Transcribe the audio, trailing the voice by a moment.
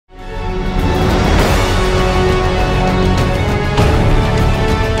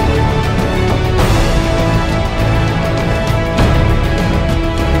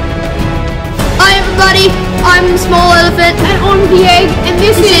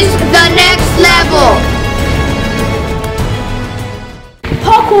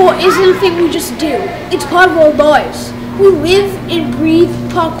something we just do. It's part of our lives. We live and breathe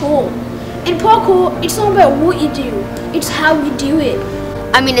parkour. And parkour, it's not about what you do, it's how you do it.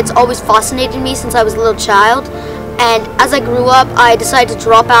 I mean, it's always fascinated me since I was a little child. And as I grew up, I decided to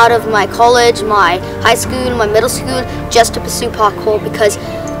drop out of my college, my high school, my middle school, just to pursue parkour because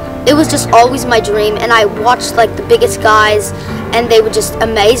it was just always my dream. And I watched like the biggest guys and they would just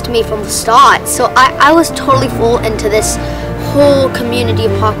amazed me from the start. So I was totally full into this whole community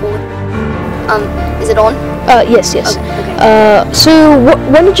of parkour. Is it on? Yes. Okay. So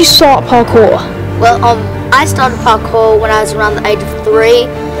when did you start parkour? Well, I started parkour when I was around the age of 3,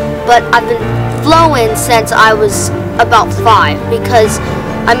 but I've been flowing since I was about 5 because,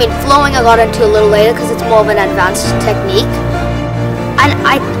 I mean, flowing I got into a little later because it's more of an advanced technique. And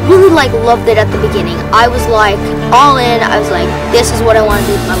I really loved it at the beginning. I was like all in. I was like, this is what I want to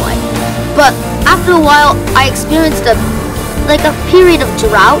do with my life. But after a while, I experienced a period of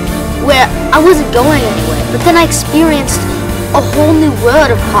drought where I wasn't going anywhere. But then I experienced a whole new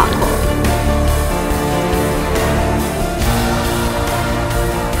world of parkour.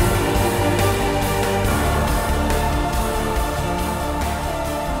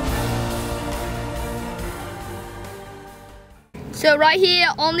 So right here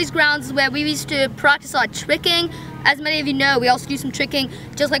on these grounds is where we used to practice our tricking. As many of you know, we also do some tricking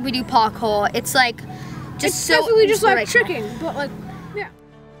just like we do parkour. It's like just it's so basically just like tricking, but like, yeah.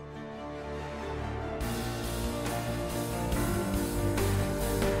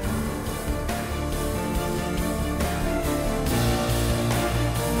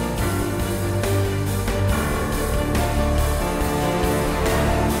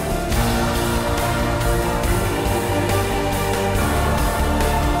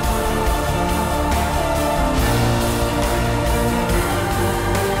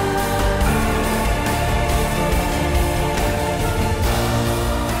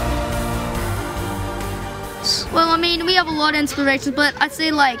 Well, I mean, we have a lot of inspirations, but I'd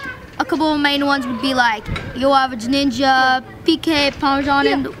say like a couple of main ones would be like youraverageninja, PK, Parmesan,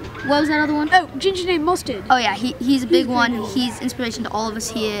 and what was that other one? Oh, ginger name mustard. Oh yeah, he's a big one. He's inspiration to all of us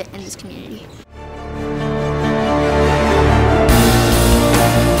here in this community.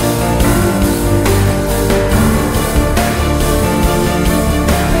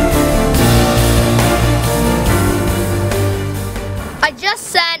 I just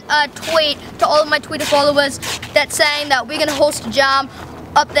sent a tweet to all of my Twitter followers that's saying that we're gonna host a jam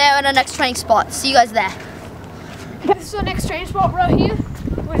up there at our next training spot. See you guys there. This is our next training spot right here.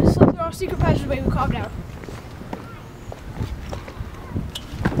 We're just looking through our secret passageway we carved out.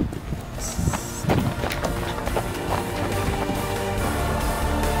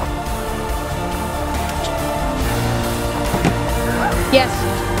 Yes.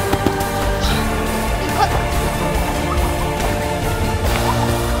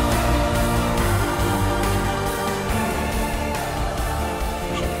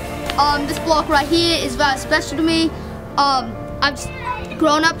 This block right here is very special to me. I've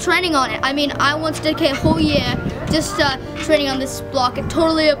grown up training on it. I mean, I want to dedicate a whole year just training on this block. It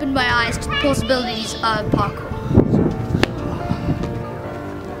totally opened my eyes to the possibilities of parkour.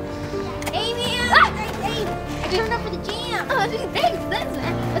 Hey man! Hey! I turned up for the jam! Oh, thanks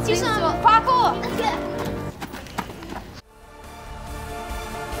man! Let's do some parkour! Let's go!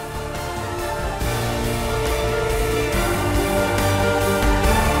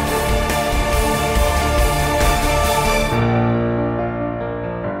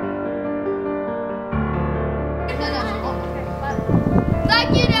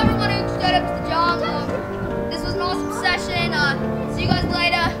 Thank you to everyone who showed up to the jam. This was an awesome session. See you guys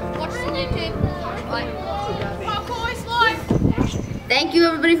later. Watch us on YouTube. Bye. Parkour is life. Thank you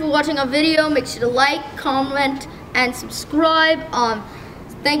everybody for watching our video. Make sure to like, comment, and subscribe.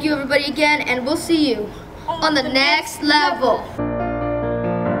 Thank you everybody again, and we'll see you on the next level.